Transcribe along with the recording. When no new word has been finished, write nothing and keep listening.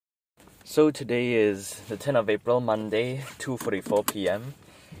So today is the 10th of April, Monday, 2:44 p.m.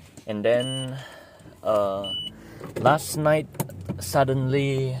 And then last night,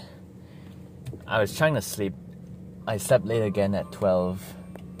 suddenly, I was trying to sleep. I slept late again at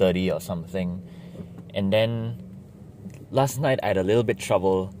 12:30 or something. And then last night I had a little bit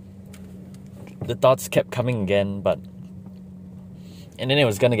trouble. The thoughts kept coming again, and then it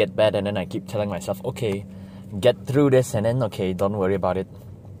was gonna get bad, and then I keep telling myself, okay, get through this, and then okay, don't worry about it.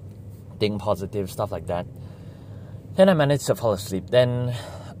 Think positive, stuff like that. Then I managed to fall asleep. Then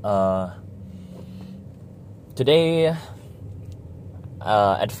today,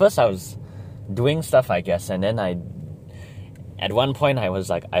 at first I was doing stuff, I guess, and then at one point I was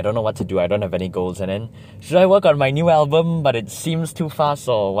like, I don't know what to do, I don't have any goals, and then should I work on my new album, but it seems too fast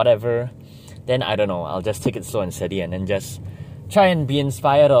or whatever? Then I don't know, I'll just take it slow and steady and then just try and be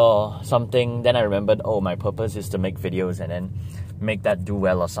inspired or something. Then I remembered, oh, my purpose is to make videos and then make that do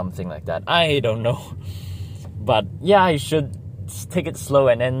well or something like that. I don't know. But yeah, I should take it slow,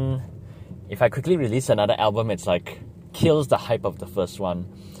 and then if I quickly release another album, it's like kills the hype of the first one.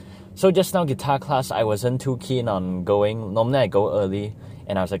 So just now, guitar class, I wasn't too keen on going. Normally I go early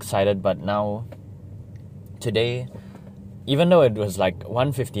and I was excited, but now, today, even though it was like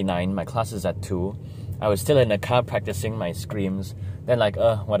 1:59, my class is at 2, I was still in the car practicing my screams. Then like,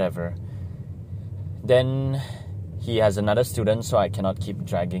 whatever. Then he has another student, so I cannot keep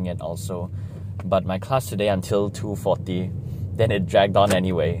dragging it also. But my class today until 2:40, then it dragged on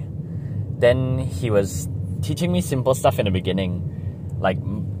anyway. Then he was teaching me simple stuff in the beginning, like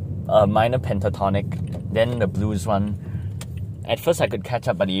a minor pentatonic, then the blues one. At first I could catch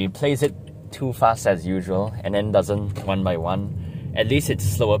up, but he plays it too fast as usual, and then doesn't one by one. At least it's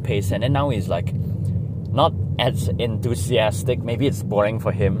slower pace, and then now he's like not as enthusiastic. Maybe it's boring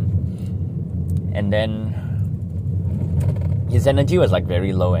for him. And then his energy was like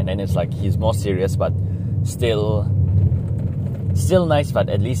very low, and then it's like he's more serious, but still nice, but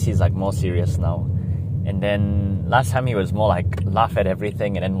at least he's like more serious now. And then last time he was more like laugh at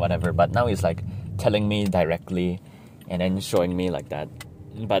everything and then whatever, but now he's like telling me directly and then showing me like that.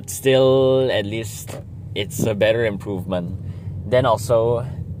 But still, at least it's a better improvement. Then at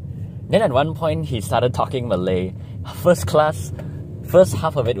one point he started talking Malay. First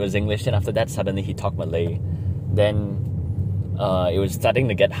half of it was English, and after that suddenly he talked Malay. Then it was starting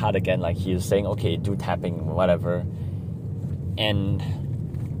to get hard again, like he was saying, okay, do tapping, whatever. And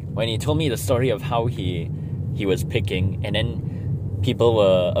when he told me the story of how he was picking, and then people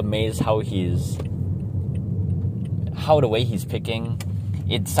were amazed how the way he's picking,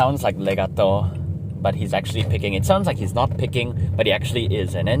 it sounds like legato, but he's actually picking. It sounds like he's not picking, but he actually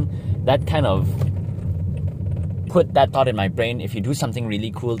is. And then that kind of put that thought in my brain, if you do something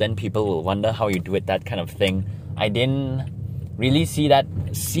really cool, then people will wonder how you do it, that kind of thing. I didn't really see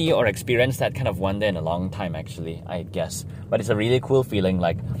or experience that kind of wonder in a long time, actually, I guess. But it's a really cool feeling,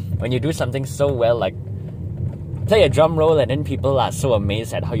 like when you do something so well, like play a drum roll and then people are so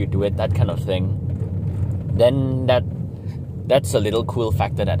amazed at how you do it, that kind of thing. Then that's a little cool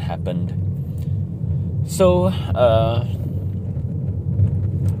factor that happened. So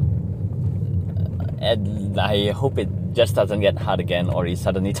and I hope it just doesn't get hard again, or he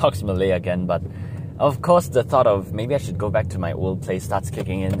suddenly talks Malay again. But of course, the thought of maybe I should go back to my old place starts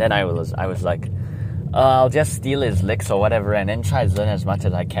kicking in. Then I was like, I'll just steal his licks or whatever, and then try to learn as much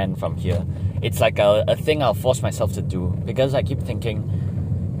as I can from here. It's like a thing I'll force myself to do, because I keep thinking,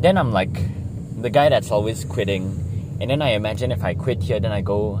 then I'm like the guy that's always quitting, and then I imagine if I quit here, then I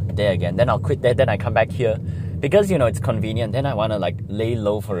go there again, then I'll quit there, then I come back here, because it's convenient. Then I want to like lay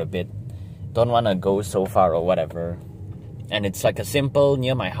low for a bit, don't want to go so far or whatever, and it's like a simple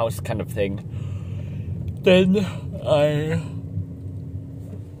near my house kind of thing. Then I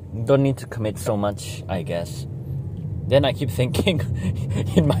don't need to commit so much, I guess. Then I keep thinking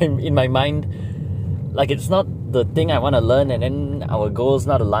in my mind, like it's not the thing I want to learn, and then our goals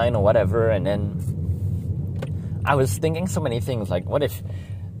not align or whatever. And then I was thinking so many things, like what if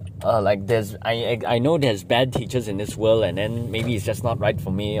like I know there's bad teachers in this world, and then maybe it's just not right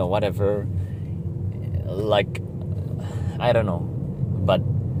for me or whatever. Like, I don't know, but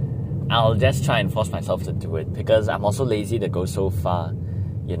I'll just try and force myself to do it, because I'm also lazy to go so far,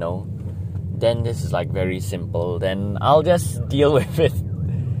 Then this is like very simple. Then I'll just deal with it,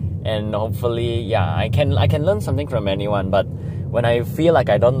 and hopefully, yeah, I can learn something from anyone. But when I feel like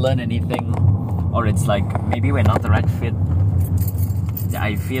I don't learn anything, or it's like maybe we're not the right fit,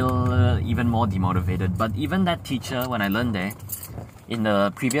 I feel even more demotivated. But even that teacher, when I learned there, in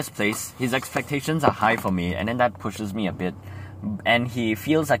the previous place, his expectations are high for me, and then that pushes me a bit. And he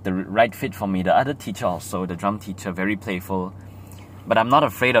feels like the right fit for me. The other teacher also, the drum teacher, very playful. but I'm not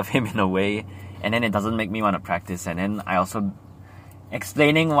afraid of him in a way, and then it doesn't make me want to practice, and then I also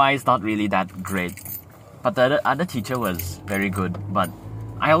explaining why it's not really that great. But the other teacher was very good, but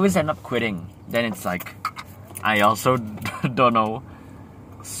I always end up quitting. Then it's like, I also don't know.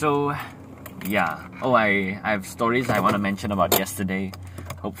 So, yeah. Oh, I have stories I want to mention about yesterday.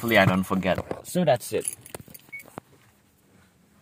 Hopefully I don't forget. So that's it.